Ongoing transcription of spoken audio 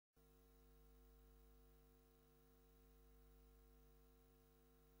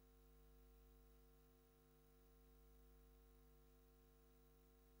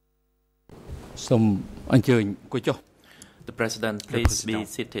The President, please be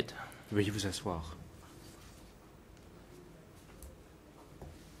seated. Veuillez vous asseoir.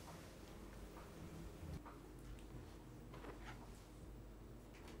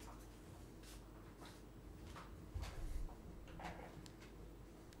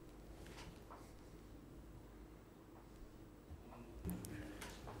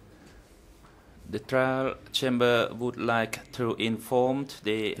 The trial chamber would like to inform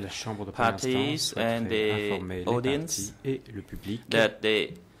the parties and the audience that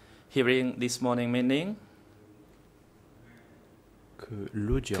the hearing this morning meeting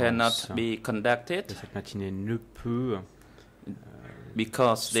cannot be conducted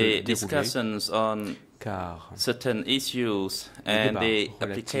because the discussions on certain issues and the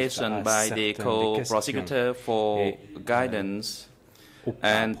application by the co-prosecutor for guidance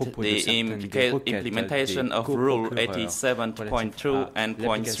and the implementation of Rule 87.2 and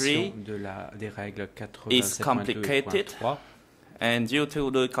 .3 is complicated, and due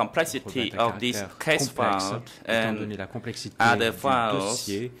to the complexity of this case file and other files,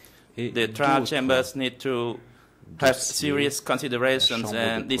 the trial chambers need to have serious considerations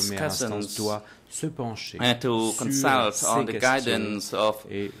and discussions and to consult on the guidance of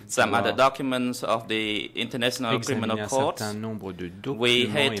some other documents of the International Criminal Court. We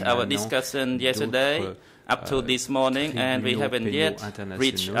had our discussion yesterday up to this morning, and we haven't yet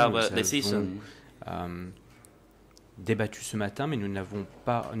reached our decision. Débattu ce matin, mais nous ne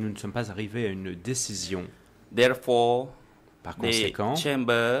sommes pas arrivés à une décision. Therefore, par conséquent, the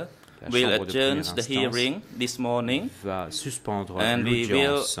chamber will adjourn the hearing this morning, va suspendre and we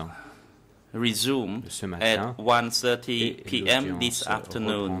will resume at 1:30 p.m. this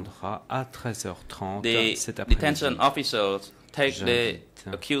afternoon. À 13h30 the detention officials take the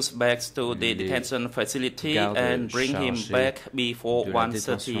accused back to the detention facility and bring him back before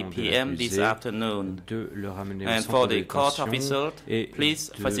 1:30 p.m. this afternoon. And for the court officials,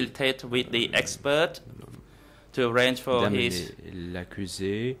 please facilitate with the expert to arrange for his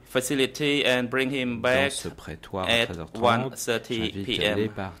facility and bring him back at 1:30 p.m.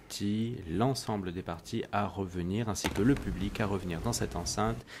 L'ensemble des parties à revenir, ainsi que le public à revenir dans cette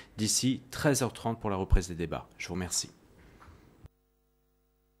enceinte d'ici 13h30 pour la reprise des débats. Je vous remercie.